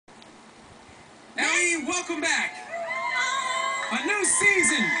welcome back. A new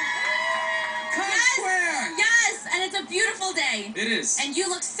season. Times Square. Yes, and it's a beautiful day. It is. And you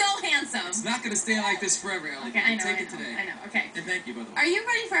look so handsome. It's not going to stay like this forever, Ellie. Okay, I know. Take it today. I know. Okay. And thank you, by the way. Are you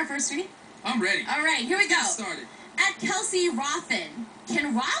ready for our first tweet? I'm ready. All right, here we go. Get started. At Kelsey Rothen,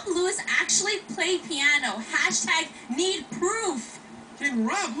 can Rob Lewis actually play piano? Hashtag need proof. Can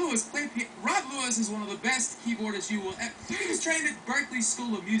Rob Lewis play piano? Rob Lewis is one of the best keyboardists you will ever. He was trained at Berklee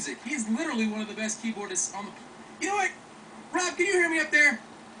School of Music. He is literally one of the best keyboardists on the. You know what? Rob, can you hear me up there?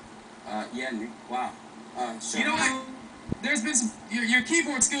 Yeah, Nick. Wow. Sure. You know what? There's been some. Your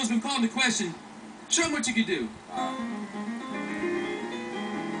keyboard skills been called into question. Show them what you can do.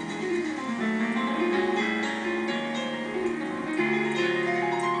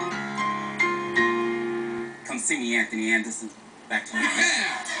 Come see me, Anthony Anderson. Back to you.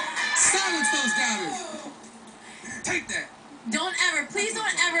 Yeah! Silence those doubters! Take that! Please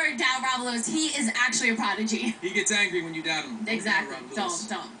don't ever doubt Rob Lewis. He is actually a prodigy. He gets angry when you doubt him. Exactly.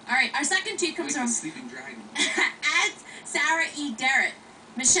 Don't. All right, our second tweet comes from Sleeping Dragon. at Sarah E. Garrett.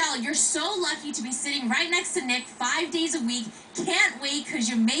 Michelle, you're so lucky to be sitting right next to Nick 5 days a week. Can't wait because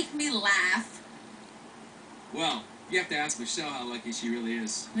you make me laugh. Well, you have to ask Michelle how lucky she really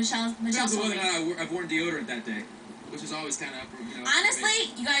is. Michelle's Depends on so whether or lucky. not I've worn deodorant that day, which is always kind of,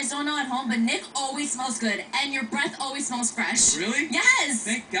 Honestly, you guys don't know at home, but Nick always smells good, and your breath always smells fresh. Really? Yes.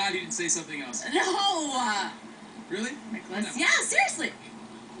 Thank God you didn't say something else. No. Really? Nicholas. No. Yeah, seriously.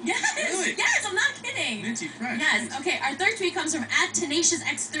 Yes. Really? Yes, I'm not kidding. Minty fresh. Yes. Okay, our third tweet comes from at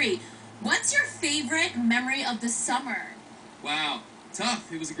 @TenaciousX3. What's your favorite memory of the summer? Wow.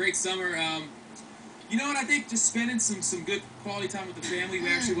 Tough. It was a great summer. You know what? I think just spending some good quality time with the family. We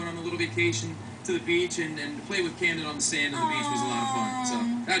actually went on a little vacation to the beach and play with Camden on the sand on the beach was a lot of fun. So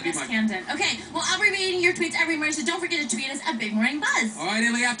that'd be my. Camden. Okay, well, I'll be reading your tweets every morning, so don't forget to tweet us at Big Morning Buzz. All right,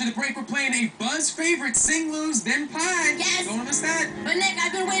 Ellie, after the break, we're playing a Buzz favorite, Sing, Lose, Then Pie. Yes. Don't miss that. But Nick,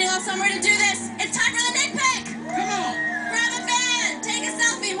 I've been waiting all summer to do this. It's time for the Nick Pick!